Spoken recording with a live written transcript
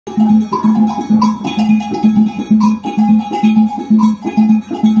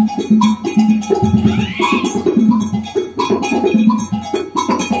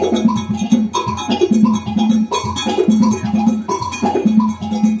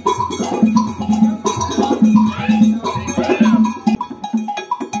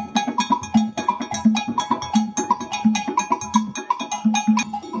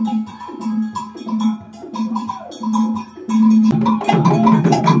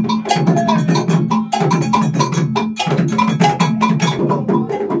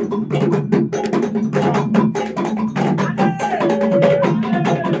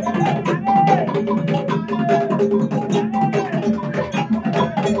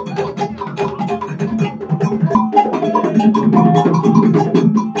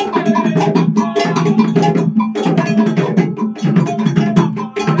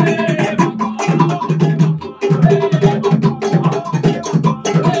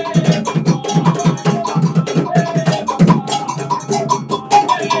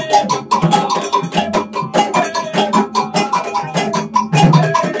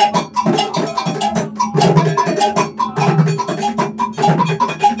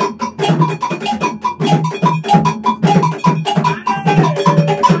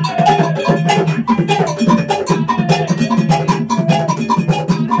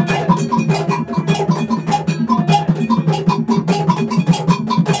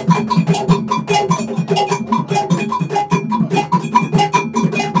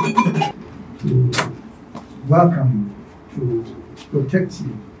welcome you, to protect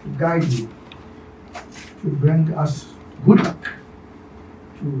you, to guide you, to bring us good luck,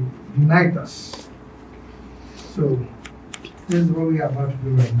 to unite us. So this is what we are about to do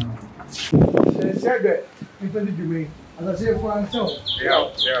right now. As I say for myself. Yeah.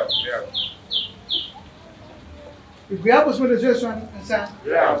 If we have a solution, sir.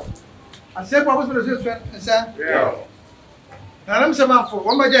 Yeah. I said, what was the solution, sir? Yeah. Now I'm some for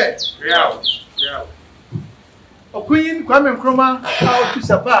one more day. Yeah. A queen, Kwame Nkrumah, how to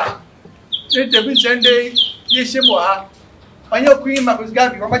survive. Let the Vincent Day, Yeshua, and your queen, Marcus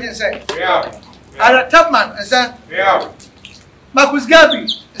Garvey, what I say. Yeah. Ara Tubman, sir. Yeah. Marcus Garvey,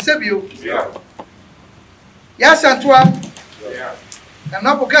 Asebu. Yeah. Yes, Antoine. Yeah. And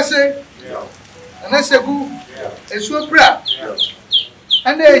Napocase, Yeah. and Asebu, Yeah. and Swapra. Yeah.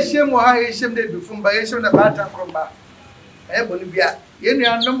 And they shame what I shame they do from by Asian about Nkrumah. Bolivia, you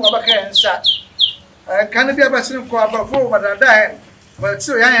are no more and sat. Can be a person for what I died, but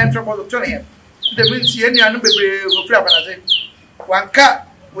so I am trouble to him. The winds, any other baby, one cat,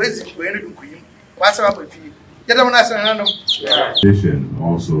 where's it going to queen? What's up with you? Tradition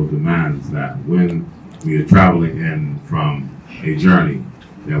also demands that when we are traveling in from a journey,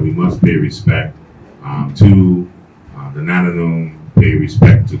 that we must pay respect to the Nananum, pay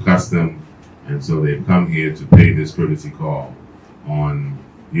respect to custom, and so they've come here to pay this courtesy call on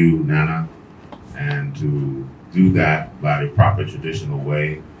you, Nana, and to do that by the proper traditional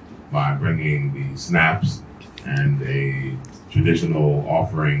way, by bringing the snaps and a traditional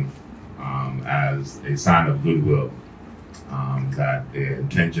offering as a sign of goodwill, that their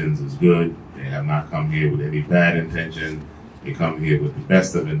intentions is good. They have not come here with any bad intention. They come here with the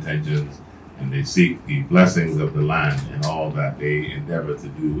best of intentions, and they seek the blessings of the land and all that they endeavor to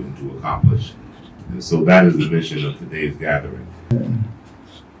do and to accomplish. And so that is the mission of today's gathering.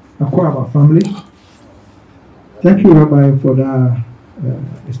 Ekow family, thank you, Rabbi, for that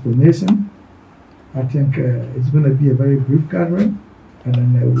explanation. I think it's going to be a very brief gathering, and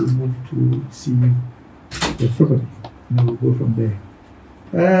then we'll move to see the property, and then we'll go from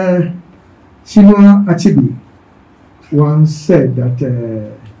there. Chinua Achebe once said that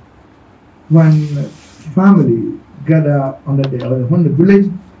when family gather under the, or when the village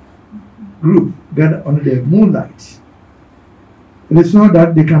group gather under the moonlight, it is not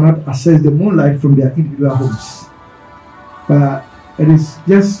that they cannot access the moonlight from their individual homes, but it is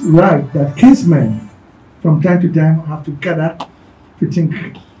just right that kinsmen from time to time have to gather to think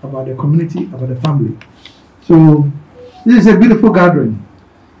about the community, about the family. So this is a beautiful gathering.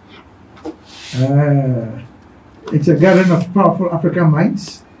 It's a gathering of powerful African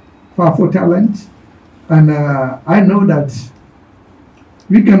minds, powerful talent, and I know that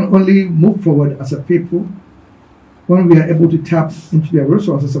we can only move forward as a people when we are able to tap into the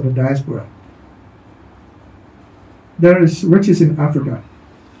resources of the diaspora. There is riches in Africa.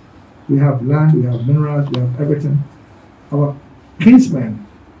 We have land, we have minerals, we have everything. Our kinsmen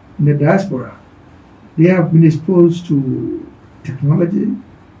in the diaspora, they have been exposed to technology,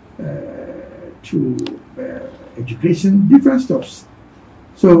 to education, different stuffs.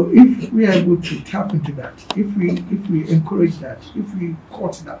 So if we are able to tap into that, if we encourage that, if we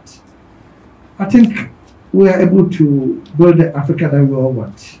court that, I think we are able to build the Africa that we all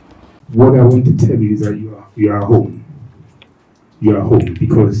want. What I want to tell you is that you are home. You are home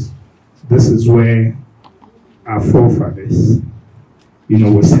because this is where our forefathers,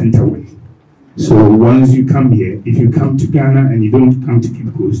 were sent away. So once you come here, if you come to Ghana and you don't come to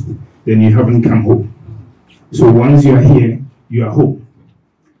Cape Coast, then you haven't come home. So once you are here, you are home.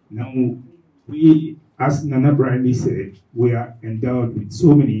 Now, we, as Nana Bradley said, we are endowed with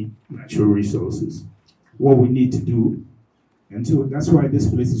so many natural resources. What we need to do, and so that's why this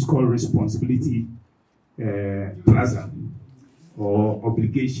place is called Responsibility Plaza or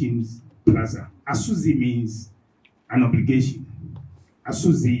Obligations Plaza. Asuzi means an obligation.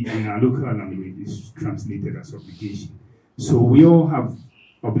 Asuzi in our local language is translated as obligation. So we all have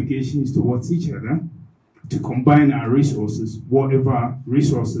obligations towards each other to combine our resources, whatever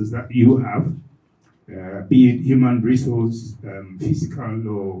resources that you have, be it human resource, physical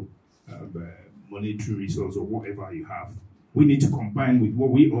or monetary resource or whatever you have. We need to combine with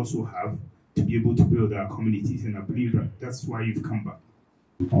what we also have to be able to build our communities, and I believe that that's why you've come back.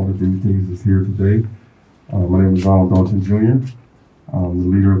 All the things is here today. My name is Donald Dalton Jr.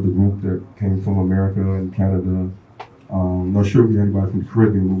 I'm the leader of the group that came from America and Canada. Not sure if we have anybody from the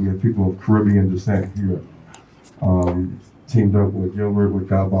Caribbean, but we have people of Caribbean descent here. Teamed up with Gilbert with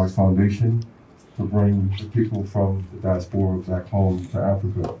Godbox Foundation to bring the people from the diaspora back home to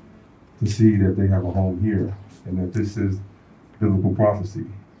Africa to see that they have a home here and that this is biblical prophecy.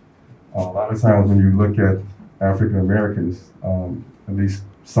 A lot of times when you look at African Americans, at least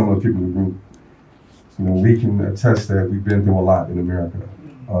some of the people in the group, we can attest that we've been through a lot in America.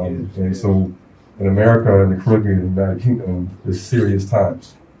 And so in America and the Caribbean and the United Kingdom, there's serious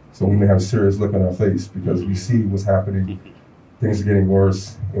times. So we may have a serious look on our face because we see what's happening, things are getting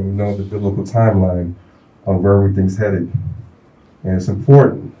worse, and we know the biblical timeline of where everything's headed. And it's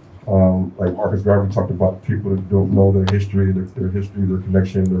important, like Marcus Garvey talked about, people that don't know their history, their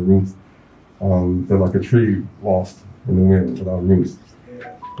connection, their roots. They're like a tree lost in the wind without roots.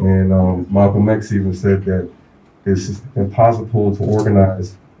 And Malcolm X even said that it's impossible to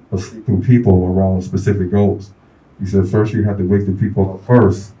organize a sleeping people around specific goals. He said first you have to wake the people up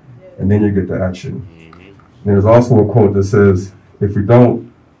first, and then you get the action. And there's also a quote that says, if we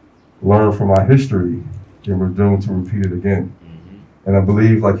don't learn from our history, then we're doomed to repeat it again. And I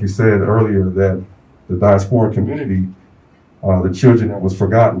believe, like you said earlier, that the diaspora community, the children that was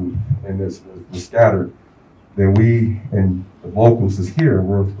forgotten and was scattered, that we and the locals is here,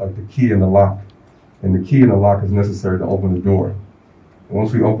 we're like the key in the lock. And the key in the lock is necessary to open the door. And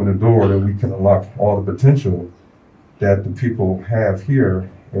once we open the door, then we can unlock all the potential that the people have here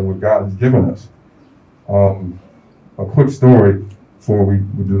and what God has given us. A quick story before we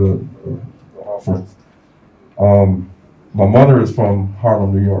do the offerings. My mother is from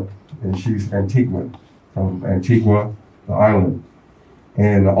Harlem, New York, and she's Antiguan, from Antigua, the island.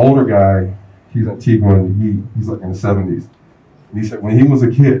 And the older guy, he's Antiguan, he's like in the 70s. And he said when he was a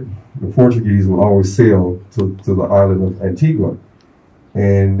kid, the Portuguese would always sail to the island of Antigua.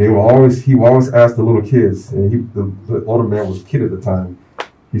 And he would always ask the little kids, and the older man was a kid at the time,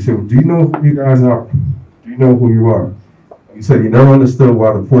 he said, do you know who you guys are? Do you know who you are? He said he never understood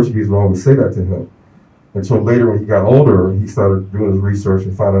why the Portuguese would always say that to him. Until later when he got older, he started doing his research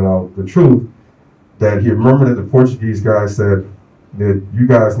and finding out the truth, that he remembered that the Portuguese guy said that you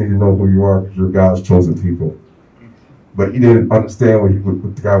guys need to know who you are because you're God's chosen people. But he didn't understand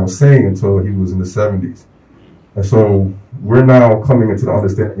what the guy was saying until he was in the 70s. And so we're now coming into the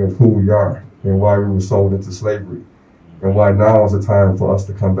understanding of who we are and why we were sold into slavery and why now is the time for us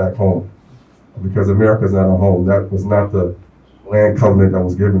to come back home. Because America is not our home. That was not the land covenant that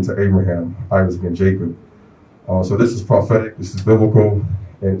was given to Abraham, Isaac, and Jacob. So this is prophetic, this is biblical,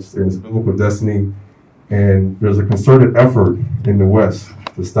 and it's biblical destiny. And there's a concerted effort in the West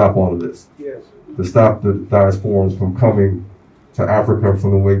to stop all of this. Yes. To stop the diasporans from coming to Africa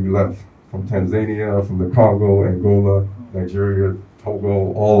from the way we left. From Tanzania, from the Congo, Angola, Nigeria,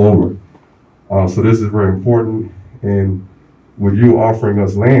 Togo, all over. So this is very important. And with you offering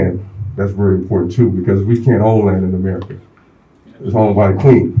us land, that's very important too, because we can't own land in America. It's owned by the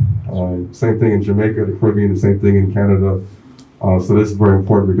Queen. Same thing in Jamaica, the Caribbean, the same thing in Canada. So this is very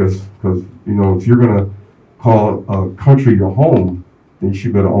important because if you're going to call a country your home, then you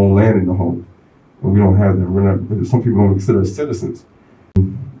should better own land in the home. And we don't have that. Some people don't consider us citizens.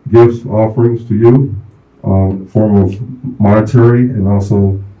 Gifts, offerings to you, in the form of monetary and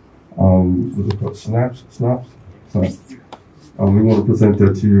also what's it called? Snaps. We want to present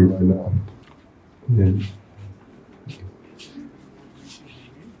that to you right now. And,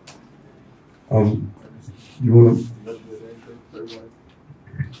 you want to?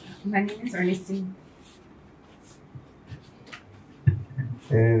 My name is Ernestine.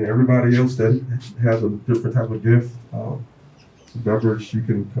 And everybody else that has a different type of gift, beverage, you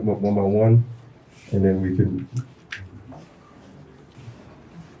can come up one by one, and then we can.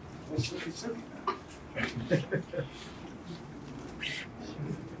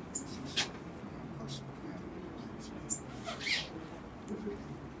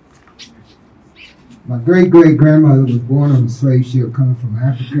 My great-great-grandmother was born on a slave ship coming from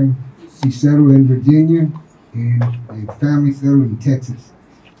Africa. She settled in Virginia, and a family settled in Texas.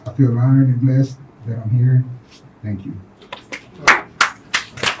 I feel honored and blessed that I'm here. Thank you.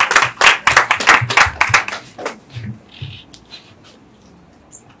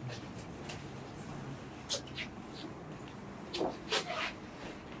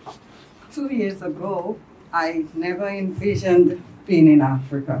 Years ago, I never envisioned being in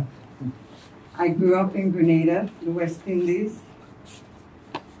Africa. I grew up in Grenada, the West Indies,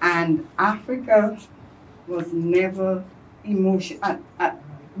 and Africa was never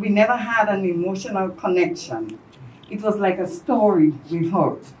we never had an emotional connection. It was like a story we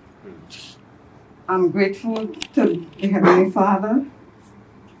heard. I'm grateful to the Heavenly Father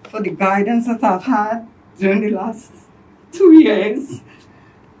for the guidance that I've had during the last 2 years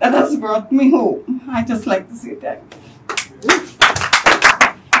that has brought me home. I just like to say thank you.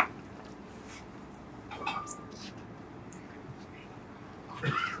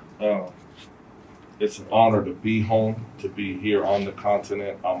 It's an honor to be home, to be here on the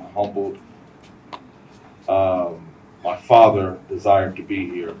continent. I'm humbled. My father desired to be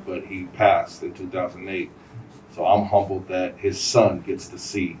here, but he passed in 2008. So I'm humbled that his son gets to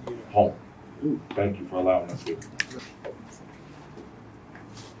see home. Thank you for allowing us here.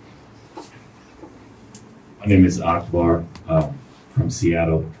 My name is Akbar from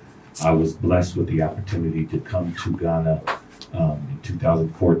Seattle. I was blessed with the opportunity to come to Ghana in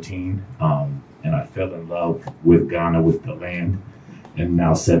 2014, and I fell in love with Ghana, with the land. And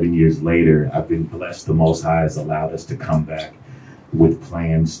now 7 years later, I've been blessed. The Most High has allowed us to come back with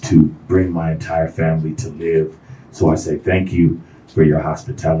plans to bring my entire family to live. So I say thank you for your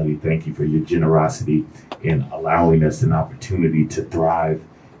hospitality. Thank you for your generosity in allowing us an opportunity to thrive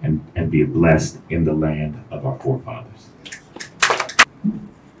and be blessed in the land of our forefathers.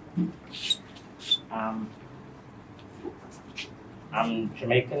 I'm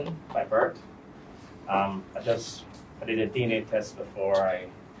Jamaican by birth. I did a DNA test before I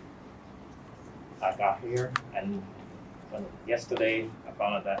got here, and yesterday I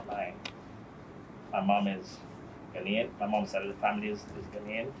found out that my mom is Ghanaian. My mom's side of the family is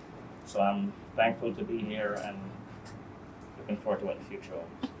Ghanaian, so I'm thankful to be here and looking forward to what the future holds.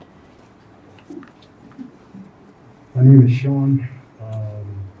 My name is Sean.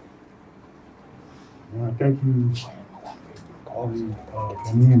 I thank you, all the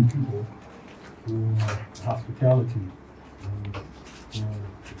Ghanaian people, for hospitality and for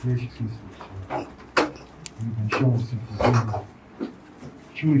the graciousness you've been showing since the beginning. I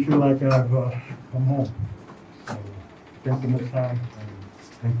truly feel like I've come home. So thank you much time,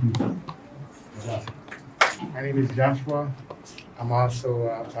 and thank you. My name is Joshua. I'm also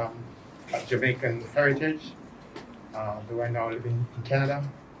of Jamaican heritage, though I now live in Canada.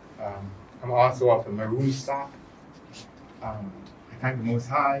 I'm also of a maroon stock. I thank the Most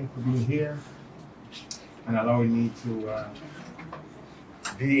High for being here and allowing me to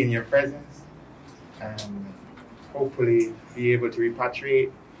be in your presence and hopefully be able to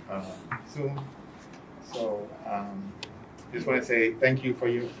repatriate soon. So just want to say thank you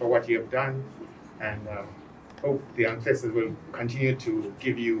for what you have done, and hope the ancestors will continue to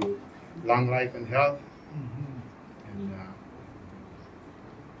give you long life and health. And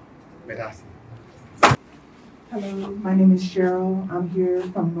hello, my name is Cheryl. I'm here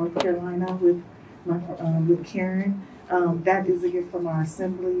from North Carolina with Karen. That is a gift from our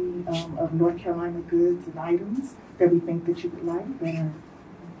assembly of North Carolina goods and items that we think that you would like, that are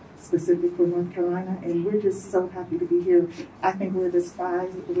specific for North Carolina, and we're just so happy to be here. I think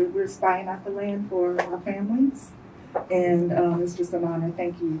we're spying out the land for our families, and it's just an honor.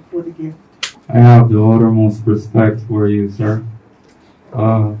 Thank you for the gift. I have the uttermost respect for you, sir.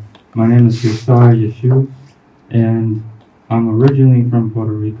 My name is Josiah Yeshu, and I'm originally from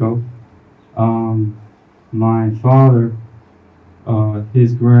Puerto Rico. My father,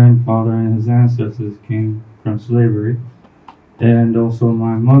 his grandfather, and his ancestors came from slavery. And also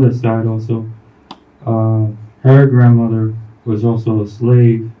my mother's side also, her grandmother was also a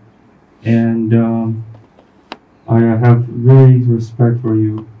slave. And I have really respect for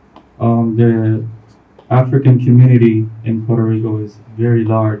you. The African community in Puerto Rico is very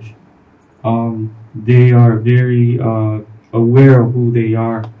large. They are very aware of who they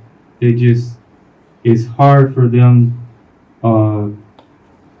are, it's hard for them.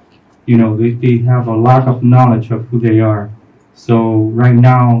 They have a lack of knowledge of who they are. So right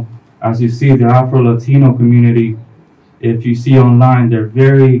now, as you see, the Afro-Latino community, if you see online, they're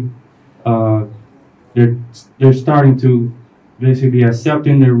very, they're starting to basically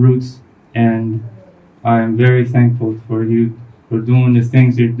accepting their roots, and I'm very thankful for you for doing the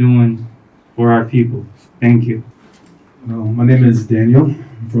things you're doing for our people. Thank you. My name is Daniel.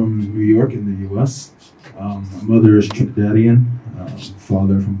 I'm from New York in the U.S. My mother is Trinidadian,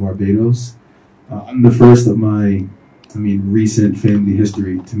 father from Barbados. I'm the first of my, recent family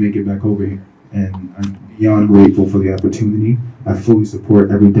history to make it back over here. And I'm beyond grateful for the opportunity. I fully support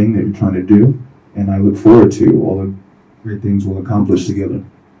everything that you're trying to do. And I look forward to all the great things we'll accomplish together.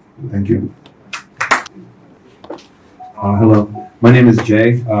 Thank you. Hello, my name is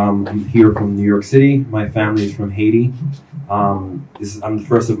Jay. I'm here from New York City. My family is from Haiti. I'm the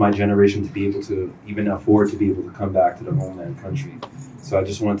first of my generation to be able to even afford to be able to come back to the homeland country. So I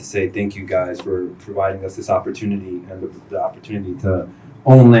just wanted to say thank you guys for providing us this opportunity and the opportunity to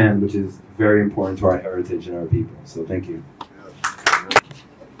own land, which is very important to our heritage and our people. So thank you.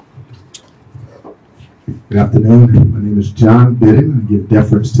 Good afternoon. My name is John Bidden. I give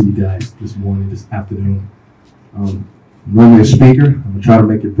deference to you guys this afternoon. I'm normally a speaker. I'm going to try to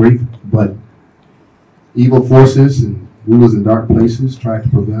make it brief, but evil forces and rulers in dark places try to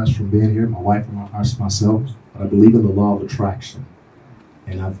prevent us from being here, my wife and myself. But I believe in the law of attraction.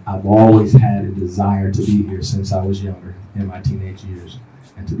 And I've always had a desire to be here since I was younger, in my teenage years.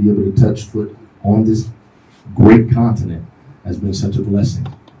 And to be able to touch foot on this great continent has been such a blessing.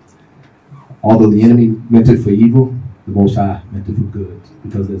 Although the enemy meant it for evil, the Most High meant it for good,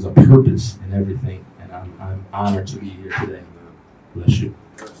 because there's a purpose in everything, and I'm honored to be here today. Bless you.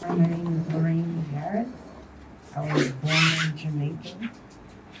 My name is Lorraine Garrett. I was born in Jamaica.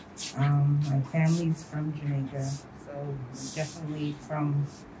 My family's from Jamaica, so definitely from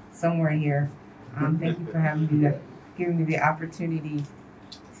somewhere here. Thank you for giving me the opportunity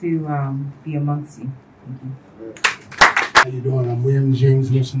to be amongst you. Thank you. How you doing? I'm William James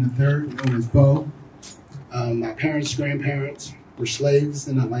Wilson III, known as Bo. My parents, grandparents were slaves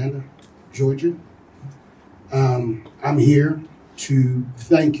in Atlanta, Georgia. I'm here to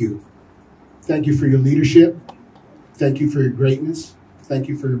thank you. Thank you for your leadership. Thank you for your greatness. Thank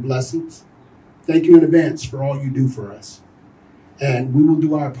you for your blessings. Thank you in advance for all you do for us. And we will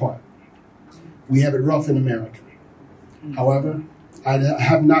do our part. We have it rough in America. However, I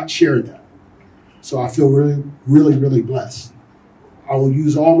have not shared that. So I feel really, really, really blessed. I will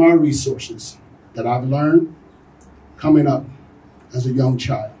use all my resources that I've learned coming up as a young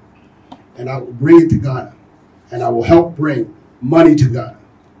child, and I will bring it to Ghana, and I will help bring money to Ghana.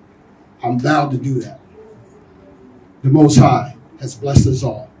 I'm vowed to do that. The Most High has blessed us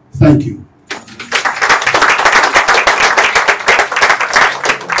all. Thank you.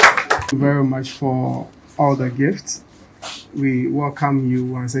 Thank you very much for all the gifts. We welcome you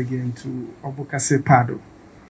once again to Obukase Pado.